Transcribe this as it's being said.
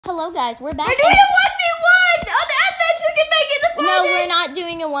hello guys, we're back. We're doing a 1v1 on the Endless. Who can make it the farthest? No, we're not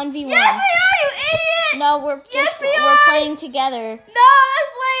doing a 1v1. Yes, we are, you idiot. No, we're playing together. No,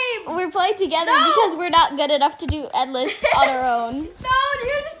 that's lame. We're playing together No. because we're not good enough to do Endless on our own. No,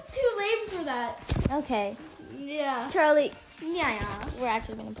 you're just too lame for that. Okay, Yeah. Charlie, Yeah. we're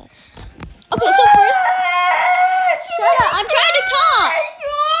actually gonna play. Okay, so first, shut up, I'm trying to talk.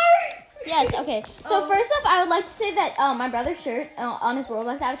 Yes, okay. So first off, I would like to say that my brother's shirt on his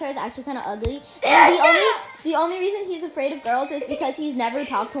Roblox avatar is actually kind of ugly. And the only reason he's afraid of girls is because he's never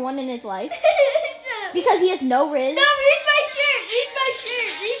talked to one in his life. Because he has no riz. No, read my shirt. Read my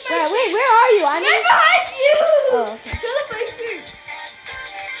shirt. Read my shirt. Wait, where are you? I'm right behind you. Oh, okay. Show them my shirt.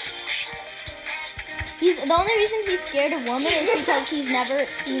 The only reason he's scared of women is because he's never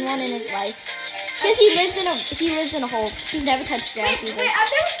seen one in his life. Because he lives in a hole. He's never touched grass either. Wait, I've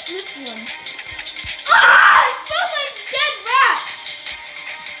never sniffed one. Ah! It smells like dead rats.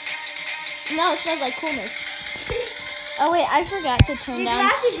 No, it smells like coolness. Oh wait, I forgot to turn down.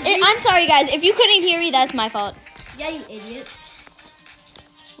 I'm sorry guys, if you couldn't hear me, that's my fault. Yeah, you idiot.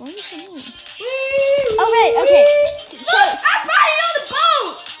 What is it mean? Oh, Okay. Look, I'm riding on the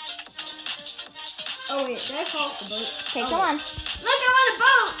boat. Oh wait, did I call it the boat? Okay, come on. Look, I'm on the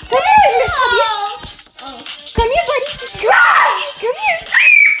boat. Come here. Oh. Come here, buddy. Come here.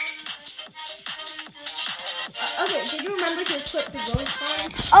 Okay, did you remember to equip the road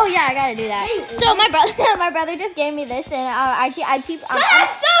farm? Oh yeah, I gotta do that. Hey, So my brother just gave me this, and I keep.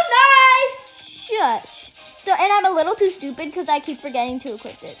 That's so nice. Shush. So and I'm a little too stupid because I keep forgetting to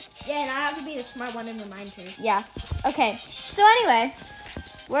equip it. Yeah, and I have to be the smart one in the mind too. Yeah. Okay. So anyway,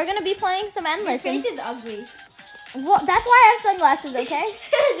 we're gonna be playing some Your Endless. face is ugly. Well, that's why I have sunglasses. Okay.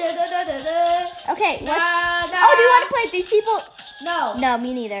 Okay. What's? Oh, do you want to play with these people? No. No,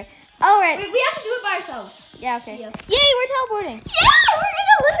 me neither. All right. We have to do it by ourselves. Yeah. Okay. Yeah. Yay, we're teleporting. Yeah, we're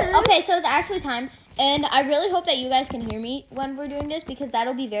gonna live. Okay, so it's actually time, and I really hope that you guys can hear me when we're doing this because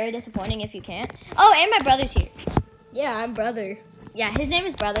that'll be very disappointing if you can't. Oh, and my brother's here. Yeah, I'm brother. Yeah, his name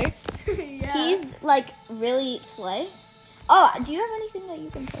is Brother. Yeah. He's like really slay. Oh, do you have anything that you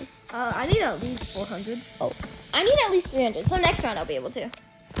can play? I need at least 400. Oh, I need at least 300. So next round I'll be able to.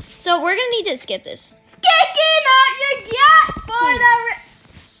 So we're gonna need to skip this. Kicking out your gat for the.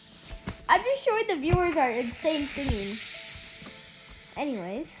 I'm just showing the viewers our insane singing.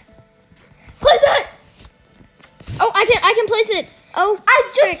 Anyways. What's that? Oh, I can place it. Oh,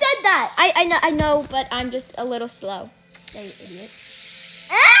 I just frick. said that. I know, but I'm just a little slow. Yeah, you idiot.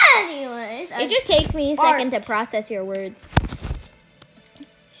 Anyways. It just takes me a second to process your words.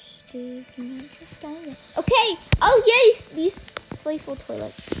 Okay. Oh, yay, these slayful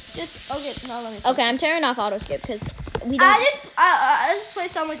toilets. Just okay. No, let me. Okay, I'm turning off auto skip because we don't. I just play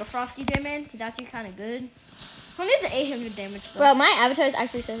something like a Frosty J Man. He's actually kind of good. Only has 800 damage though. Bro, my avatar is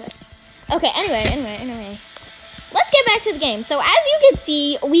actually so good. Okay, anyway. Let's get back to the game. So as you can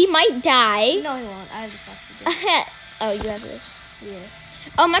see, we might die. No, he won't. I have the Frosty J. Oh, you have this. Yeah.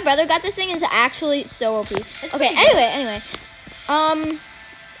 Oh, my brother got this thing. It's actually so OP. It's Okay, pretty good. anyway.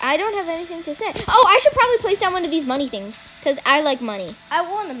 I don't have anything to say. Oh, I should probably place down one of these money things because I like money. I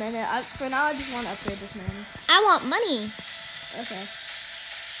will in a minute. For now, I just want to upgrade this man. I want money. Okay.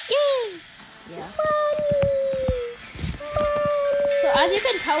 Yay. Yeah. Money. So as you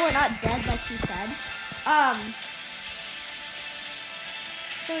can tell, we're not dead like he said.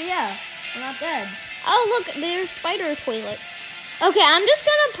 So yeah, we're not dead. Oh, look, there's spider toilets. Okay, I'm just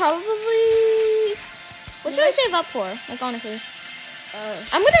gonna probably. What should I save up for? Like honestly,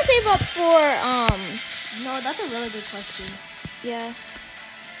 I'm gonna save up for No, that's a really good question. Yeah.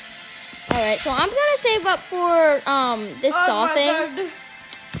 All right, so I'm gonna save up for this saw thing. God.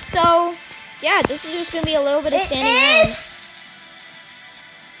 So yeah, this is just gonna be a little bit of standing around.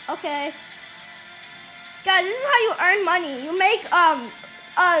 Okay. Guys, this is how you earn money. You make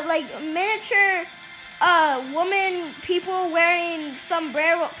like miniature woman people wearing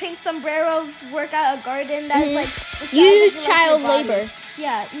pink sombreros work at a garden that's like the size Use of, child your body. labor.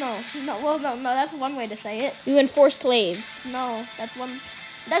 Yeah, no, that's one way to say it. You enforce slaves. No, that's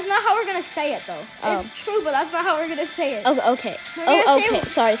not how we're gonna say it though. Oh. It's true, but that's not how we're gonna say it. Oh, okay. We're gonna Oh,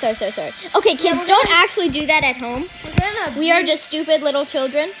 say okay. Sorry. Okay, kids, we're don't gonna- actually do that at home. We're gonna We are just stupid little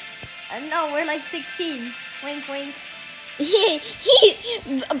children. no, we're like 16. Wink, wink. By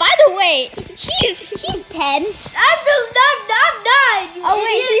the way, he's 10. I'm 9. You Oh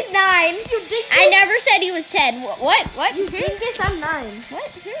wait, idiot. he's 9. You dingus. I never said he was 10. What? You dingus, I'm 9. What?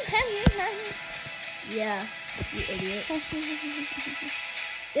 Yeah, you idiot.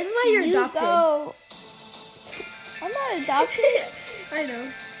 This is why you're You adopted. go. I'm not adopted. I know.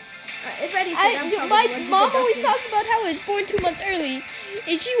 If anything, I'm probably My the one who's mom always adopted. talks about how I was born 2 months early.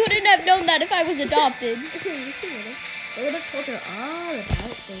 And she wouldn't have known that if I was adopted. They would have told her all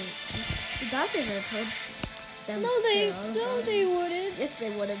about things. The doctors would have told them. No, they wouldn't. Yes, they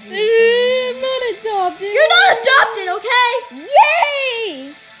would have. I'm not adopted. You're not adopted, okay?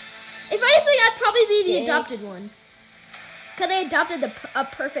 Yay! If anything, I'd probably be the Yay. adopted one. Because they adopted a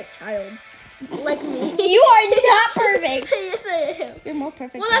perfect child. Like me. You are not perfect. Yes, I am. You're more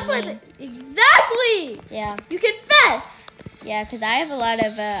perfect Well, that's why. than me. Exactly! Yeah. You confess! Yeah, because I have a lot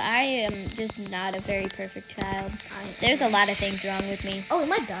of, I am just not a very perfect child. There's a lot of things wrong with me. Oh, we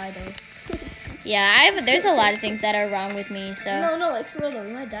might die, though. Yeah, there's a lot of things that are wrong with me, so. No, like, for real, though,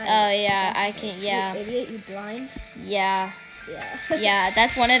 we might die. Oh, yeah, I can, yeah. You idiot, you blind. Yeah. Yeah. Yeah,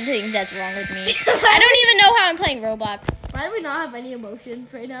 that's one of the things that's wrong with me. I don't even know how I'm playing Roblox. Why do we not have any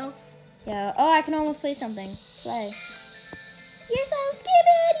emotions right now? Yeah. Oh, I can almost play something. Slay. You're so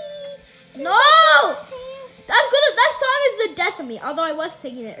skibbity. No! That song is the death of me, although I was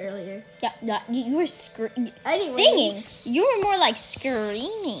singing it earlier. Yeah, you were Anyways. singing. You were more like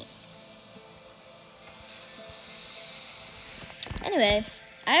screaming. Anyway,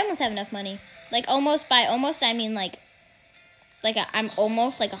 I almost have enough money. Like almost, by almost I mean I'm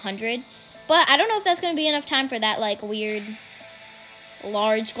almost like 100. But I don't know if that's gonna be enough time for that like weird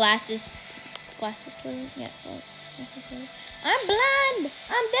large glasses toilet. Yeah. I'm blind.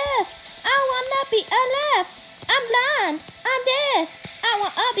 I'm deaf. I wanna be alive. I'm blind. I'm deaf. I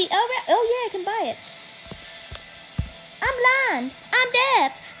wanna be alright. Oh yeah, I can buy it. I'm blind. I'm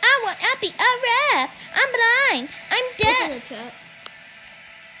deaf. I wanna be alright. I'm blind. I'm deaf.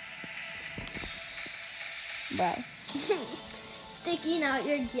 Bro. Sticking out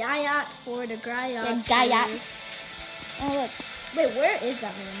your gayat for the gayat. Yeah, gayat. Oh look. Wait, where is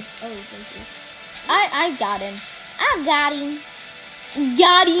that man? Oh, thank you. I got him. I got him.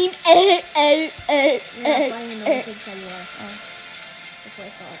 Got him. You're not flying in the Olympics anymore. Oh. That's what I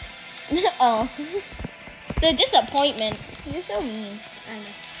thought. Oh. The disappointment. You're so mean. I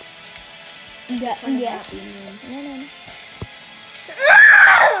know. Yeah. No.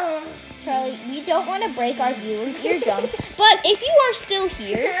 Charlie, we don't want to break our viewers' eardrums. But if you are still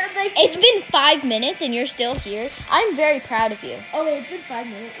here, it's been 5 minutes and you're still here. I'm very proud of you. Oh wait, it's been 5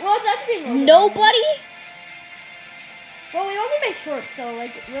 minutes. Well, it's actually been Nobody? Well, we only make shorts, so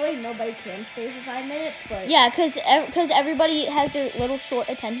like really nobody can stay for 5 minutes. But Yeah, because everybody has their little short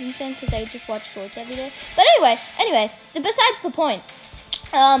attention span because I just watch shorts every day. But anyway, besides the point.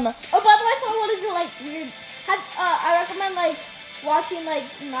 Oh, by the way, someone wanted to like weird. I recommend like watching like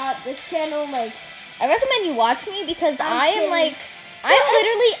not this channel like. I recommend you watch me because I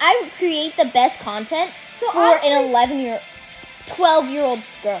create the best content So for honestly- an 12-year-old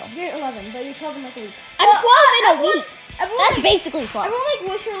girl. You're 11, but you're 12 in like a week. I'm 12 in a week. Everyone, That's basically 12. everyone like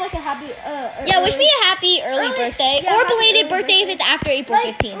wish her like a happy. Yeah, wish me a happy early birthday yeah, or happy belated early birthday if birthday. it's after April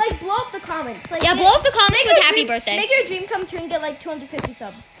 15th. Like blow up the comments. Like, Yeah, blow up the comments with happy birthday. Make your dream come true and get like 250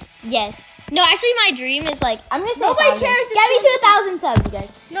 subs. Yes. No, actually, my dream is like I'm gonna say Nobody 1,000. cares if Get me to you- 1,000 subs, you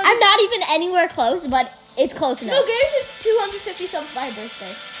guys. No, I'm not even anywhere close, but it's close No, enough. get her to 250 subs by her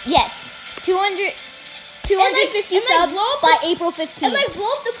birthday. Yes. 250 and, like, subs blow up by the- April 15th. And like blow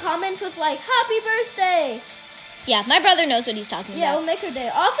up the comments with like happy birthday. Yeah, my brother knows what he's talking Yeah, about. it'll make her day.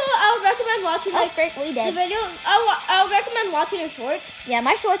 Also, I would recommend watching like frick, we the did. video. I would recommend watching her shorts. Yeah,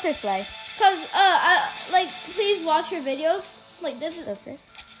 my shorts are slay. Cause like please watch her videos. Like this is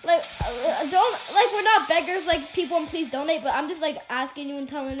like don't like we're not beggars like people and please donate. But I'm just like asking you and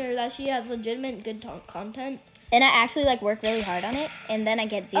telling her that she has legitimate good content. And I actually like work really hard on it, and then I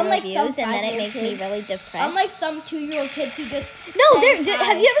get 0 Unlike views, some and then it 5-year-old makes me kids. really depressed. Unlike some 2-year-old kids who just No, say have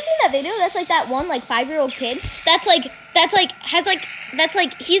hi. you ever seen that video? That's like that one like 5-year-old kid. He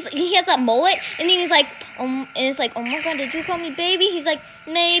has that mullet, and then he's like, and it's like, oh my god, did you call me baby? He's like,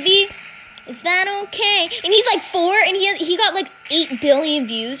 maybe. Is that okay? And he's like 4, and he got like 8 billion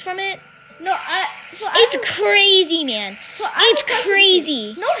views from it. No, It's crazy, man. It's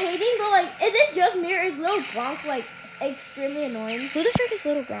crazy. No hating, but like, is it just me or is Lil Gronk like extremely annoying? Who the frick is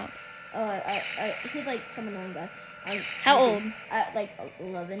Little Gronk? He's like some annoying guy. How old? Like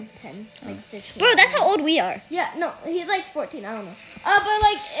 11, 10, like 15. Bro, that's how old we are. Yeah, no, he's like 14. I don't know. But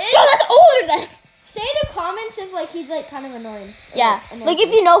like, Bro, that's older than. say the comments if like he's like kind of annoying. Yeah, like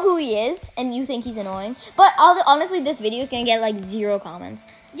if you know who he is and you think he's annoying. But honestly, this video is gonna get like 0 comments.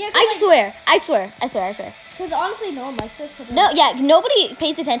 Yeah, I swear. Because honestly, no one likes us. No, yeah, nobody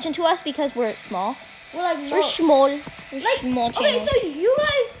pays attention to us because we're small. We're like We're small. We're like small okay, channel. so you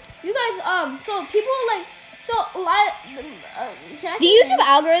guys, so people like, so can I The say YouTube names?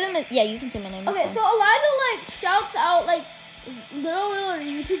 algorithm is, yeah, you can say my name. Okay, so Eliza like shouts out like little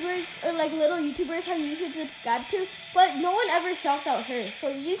YouTubers or like little YouTubers how you should subscribe to, but no one ever shouts out her. So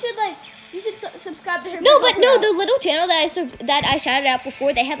you should subscribe to her. No, but no, the little channel that I shouted out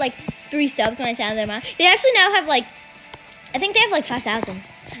before, they had like 3 subs when I shouted them out. They actually now have like, I think they have like 5,000.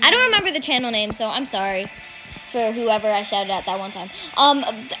 I don't remember the channel name, so I'm sorry for whoever I shouted out that one time.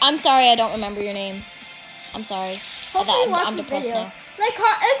 I'm sorry I don't remember your name. I'm sorry. I'm depressed now. Like,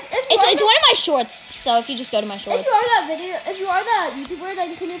 it's one of my shorts. So if you just go to my shorts. If you are that YouTuber,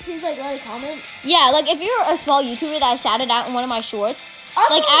 then can you please like write a comment? Yeah, like if you're a small YouTuber that I shouted out in one of my shorts,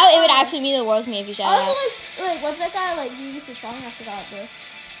 also, like it would actually mean the world to me if you shouted out. Also, like what's that guy like? You used to song. I forgot this.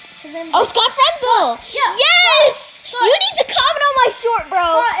 Oh, Scott Frenzel. Yeah. Yes. Scott. You need to comment on my short,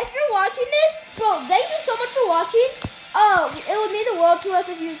 bro. If you're watching this, bro, thank you so much for watching. It would mean the world to us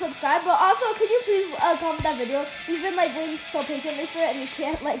if you subscribe. But also, can you please comment that video? We've been like waiting so patiently for it, and we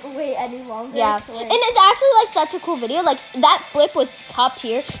can't like wait any longer. Yeah, and it's actually like such a cool video. Like that flip was top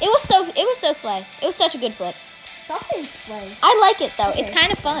tier. It was so slay. It was such a good flip. Stop saying slay. I like it though. Okay. It's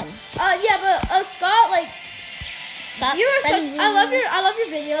kind of fun. Yeah, but Scott, like, Scott, I love your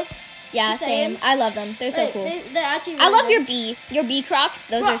videos. Yeah, same. I love them. They're so cool. They're actually really I love nice. your B Crocs.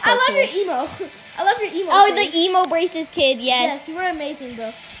 Those are so cool. I love cool. your emo. I love your emo. Oh, the emo braces kid. Yes. Yes, you were amazing,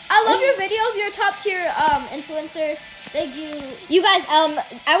 bro. I love your videos. You're a top tier influencer. Thank you. You guys,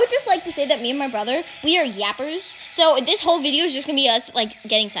 I would just like to say that me and my brother, we are yappers. So this whole video is just gonna be us like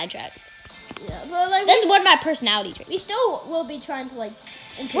getting sidetracked. Yeah, but like that's one of my personality traits. We still will be trying to like.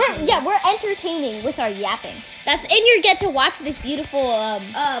 We're entertaining with our yapping. And you get to watch this beautiful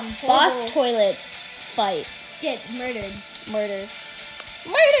boss toilet fight. Get murdered. Murder.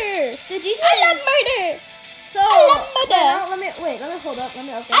 Did you? I love murder. So I love murder. Let me hold up. Let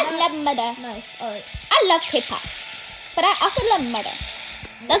me open I love murder. Nice. Alright. I love K-pop, but I also love murder.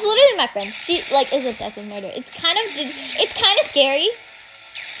 That's literally my friend. She like is obsessed with murder. It's kind of scary,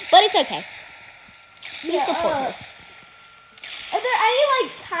 but it's okay. We support her. Are there any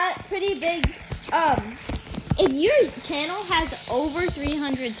like pretty big If your channel has over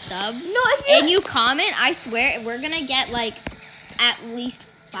 300 subs, and you comment, I swear we're gonna get like at least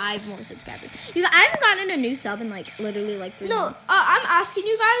 5 more subscribers. I haven't gotten a new sub in like literally like 3 months. I'm asking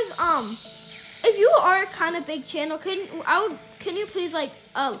you guys, if you are kind of big channel, can you please like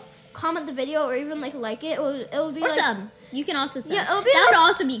comment the video or even like it? It would be or sub. You can also sub. Yeah, that would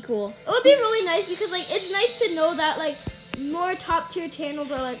also be cool. It would be really nice because like it's nice to know that like more top tier channels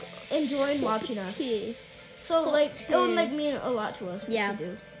are like enjoying watching us. So like it would like mean a lot to us. Yeah. To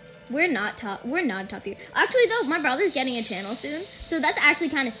do. We're not top tier. Actually though, my brother's getting a channel soon, so that's actually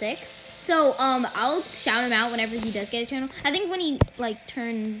kind of sick. So I'll shout him out whenever he does get a channel. I think when he like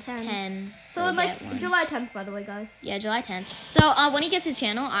turns 10. So like July 10th, by the way, guys. Yeah, July 10th. So when he gets his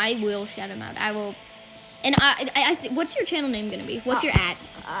channel, I will shout him out. I will. And what's your channel name gonna be? What's your at?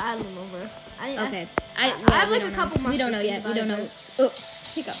 I don't remember. Okay. I have like a couple months. We don't know yet. We don't know. Oh,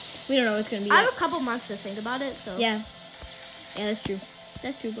 hiccup. We don't know what's gonna be. I have a couple months to think about it. So yeah, that's true.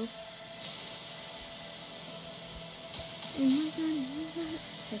 That's true, bro.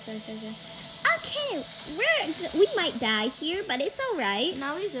 Okay, we might die here, but it's all right.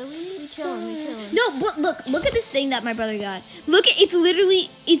 No, we good. We chilling. No, but look at this thing that my brother got. Look at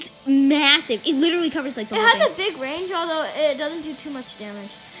it's massive. It literally covers like the whole thing. It has a big range, although it doesn't do too much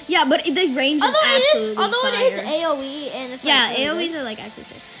damage. Yeah, but the range is absolutely although fire. it is AOE and it's like AOEs are like actually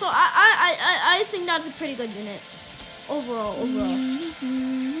sick. So I think that's a pretty good unit overall.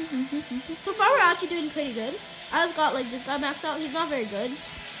 So far we're actually doing pretty good. I just got like this guy maxed out. He's not very good,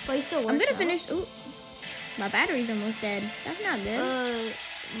 but he still works. I'm gonna finish. Ooh, my battery's almost dead. That's not good.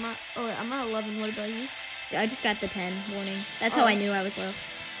 I'm at 11. What about you? I just got the 10 warning. That's how I knew I was low.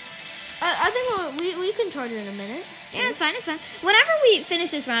 I think we can charge it in a minute. Yeah, it's fine. Whenever we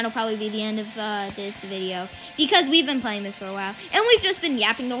finish this round, will probably be the end of this video because we've been playing this for a while and we've just been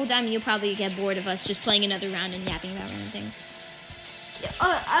yapping the whole time. And you'll probably get bored of us just playing another round and yapping about random things. Yeah,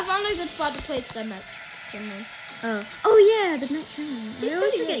 I found a good spot to play Stemmet. Oh yeah, the night tournament. I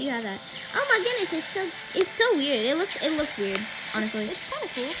always forget you have that. Oh my goodness, it's so weird. It looks weird, honestly. It's kind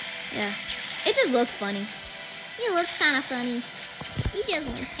of cool. Yeah, it just looks funny. It looks kind of funny. He just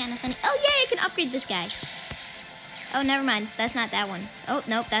looks kind of funny. Oh yeah, I can upgrade this guy. Oh, never mind. That's not that one. Oh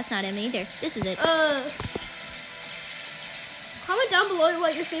nope, that's not him either. This is it. Comment down below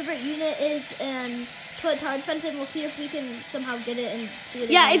what your favorite unit is and put Tower Defense and we'll see if we can somehow get it and do it.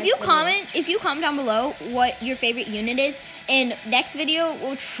 Yeah, if you comment down below what your favorite unit is, in next video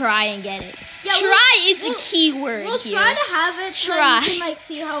we'll try and get it. Yeah, try is the key word We'll here. try to have it so you can like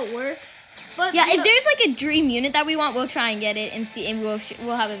see how it works. But yeah, if there's like a dream unit that we want, we'll try and get it and see, and we'll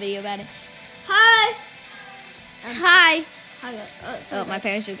have a video about it. Hi. Hi. Hi guys. Oh, my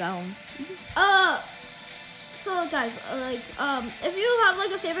parents just got home. So guys, if you have like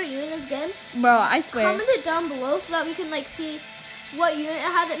a favorite unit in this game, Bro, I swear. comment it down below so that we can like see what unit it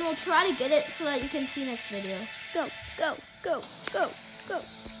has, and we'll try to get it so that you can see next video. Go, go, go, go, go.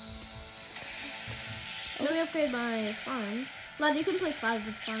 Let me upgrade my farms. Lad, you can play 5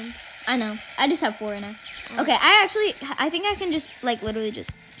 with farms. I know. I just have 4 right now. Okay, I think I can just, like, literally just...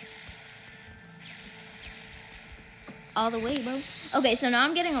 all the way, bro. Okay, so now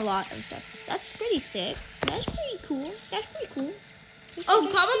I'm getting a lot of stuff. That's pretty sick. That's pretty cool. That's pretty cool. Oh,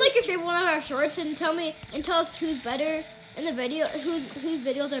 comment like your favorite one of our shorts and tell us who's better in the video, whose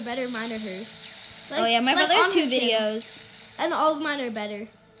videos are better, mine or hers. Like, oh, yeah, my brother has 2 videos. And all of mine are better.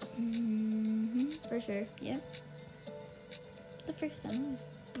 Mm-hmm. For sure. Yeah. The first time.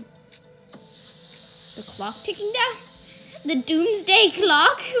 The clock ticking down? The doomsday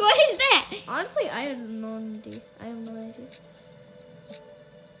clock? What is that? Honestly, I have no idea.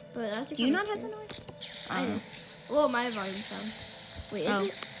 But that's do you not have the noise? I do. Well, my volume's down. Wait, is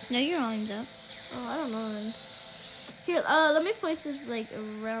it? No, your volume's up. Oh, I don't know then. Here, let me place this like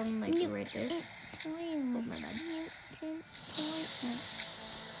around like right there. Oh my bad.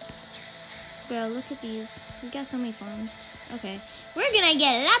 Bro, look at these. We got so many farms. Okay. We're gonna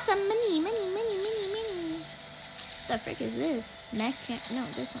get lots of money. The frick is this? Mac can't. No,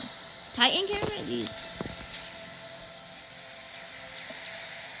 this one. Titan camera? These.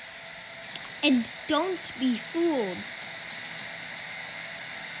 And don't be fooled.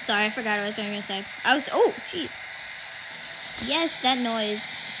 Sorry, I forgot what I was going to say. Oh, jeez. Yes, that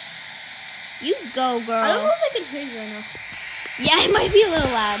noise. You go, girl. I don't know if I can hear you right now. Yeah, it might be a little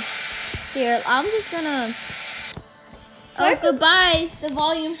loud. Here, I'm just gonna... Oh, goodbye. The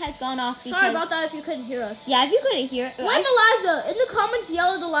volume has gone off because... Sorry about that if you couldn't hear us. Yeah, if you couldn't hear... Where's Eliza? In the comments,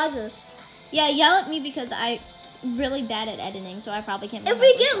 yell at Eliza. Yeah, yell at me because I'm really bad at editing, so I probably can't... If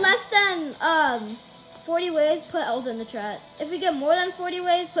we get less than 40 waves, put L's in the chat. If we get more than 40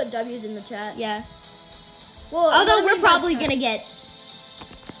 waves, put W's in the chat. Yeah. Well, although we're probably gonna get...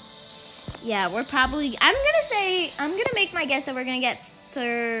 Yeah, we're probably... I'm gonna make my guess that we're gonna get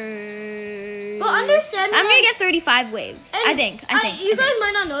 30... But understand... I'm gonna get 35 waves. I think. You guys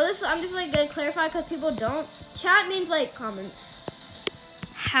might not know this, so I'm just like gonna clarify because people don't. Chat means like comments.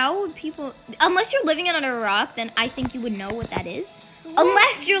 How would people... Unless you're living under a rock, then I think you would know what that is. What?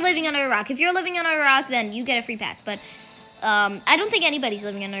 Unless you're living under a rock. If you're living under a rock, then you get a free pass. But I don't think anybody's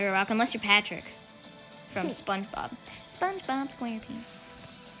living under a rock unless you're Patrick from SpongeBob. SpongeBob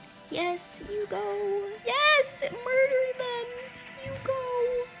SquarePants. Yes, you go. Yes, murder them. You go.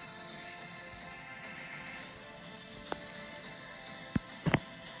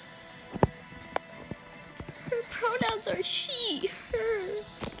 Her pronouns are she, her.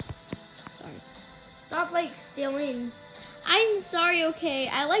 Sorry. Stop like stealing. I'm sorry, okay.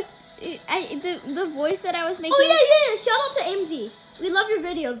 I like the voice that I was making. Oh yeah. Shout out to AMZ. We love your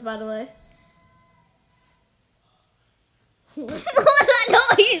videos, by the way. What was that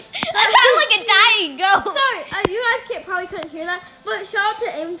noise? That sounded like a dying ghost. Sorry, you guys probably couldn't hear that. But shout out to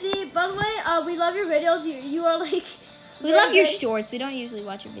AMZ. By the way, we love your videos. You are like... We love your shorts. We don't usually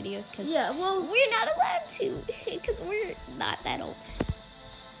watch your videos because we're not allowed to because we're not that old.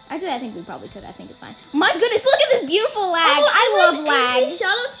 Actually, I think we probably could. I think it's fine. My goodness, look at this beautiful lag. I love lag.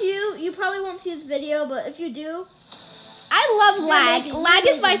 Shout out to you. You probably won't see this video, but if you do... I love lag. Lag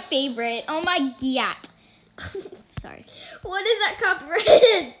is my favorite. Oh my god. Sorry. What is that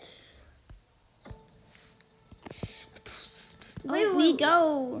copyrighted? We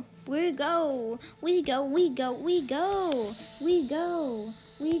go.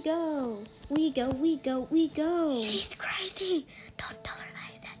 She's crazy. Don't tell her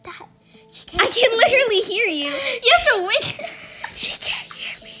I said that. I can literally hear you. You have to whisper. She can't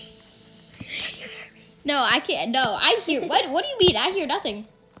hear me. Can you hear me? No, I can't. No, I hear. What do you mean? I hear nothing.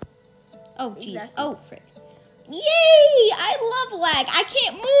 Oh, jeez. Exactly. Oh, frick. Yay! I love lag. I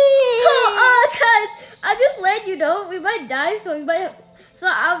can't move. Guys, I'm just letting you know we might die, so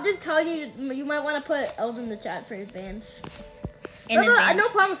I'm just telling you you might want to put L's in the chat for advance. No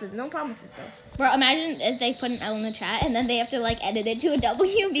promises though. Bro, imagine if they put an L in the chat and then they have to like edit it to a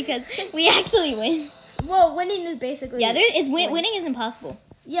W because we actually win. Well, winning is basically winning is impossible.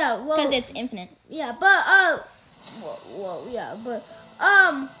 Yeah, well, because it's infinite. Yeah, but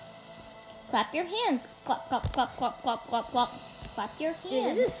clap your hands. Clap, clap, clap, clap, clap, clap, clap. Clap your hands.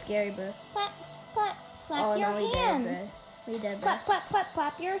 Dude, this is scary, bro. Clap, clap, clap your hands. We dead, bro. Clap, clap, clap,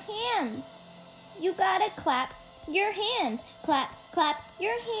 clap your hands. You gotta clap your hands. Clap, clap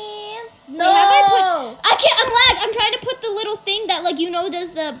your hands. No! I can't, I'm lag. I'm trying to put the little thing that, like,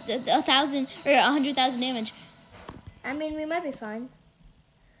 does the 1,000 or 100,000 damage. I mean, we might be fine.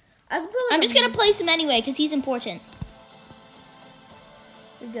 I'm just gonna place him anyway because he's important.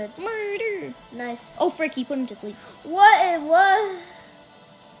 We're good. Murder. Nice. Oh frick, he put him to sleep. What it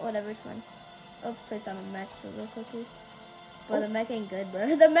was? Whatever, it's fine. I'll place on a mech real quickly. Bro, the mech ain't good,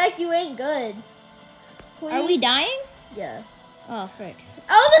 bro. The mech, you ain't good. Please? Are we dying? Yeah. Oh frick.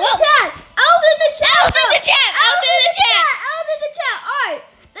 El's in the chat! El's in the chat! El's in the chat! El's in the chat! El's in the chat! Alright.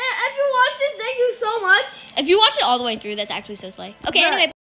 If you watched this, thank you so much. If you watch it all the way through, that's actually so slay. Okay, Right. anyway.